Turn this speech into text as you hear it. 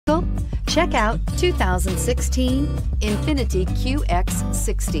Check out 2016 INFINITI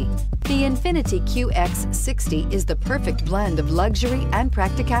QX60. The INFINITI QX60 is the perfect blend of luxury and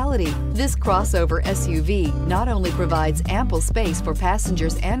practicality. This crossover SUV not only provides ample space for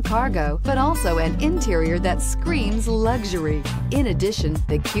passengers and cargo, but also an interior that screams luxury. In addition,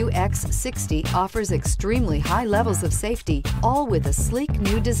 the QX60 offers extremely high levels of safety, all with a sleek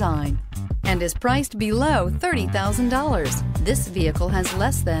new design, and is priced below $30,000. This vehicle has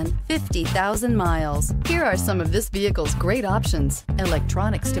less than 50,000 miles. Here are some of this vehicle's great options: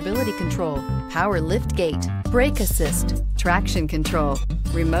 electronic stability control, power lift gate, brake assist, traction control,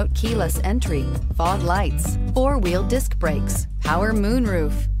 remote keyless entry, fog lights, four-wheel disc brakes, power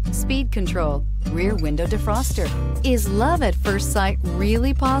moonroof, speed control, rear window defroster. Is love at first sight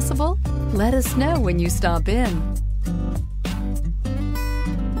really possible? Let us know when you stop in.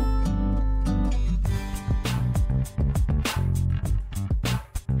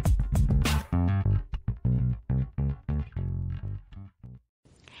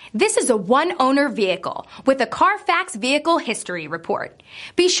 This is a one-owner vehicle with a Carfax Vehicle History Report.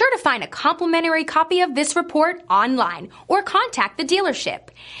 Be sure to find a complimentary copy of this report online or contact the dealership.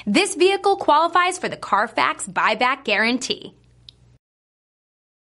 This vehicle qualifies for the Carfax Buyback Guarantee.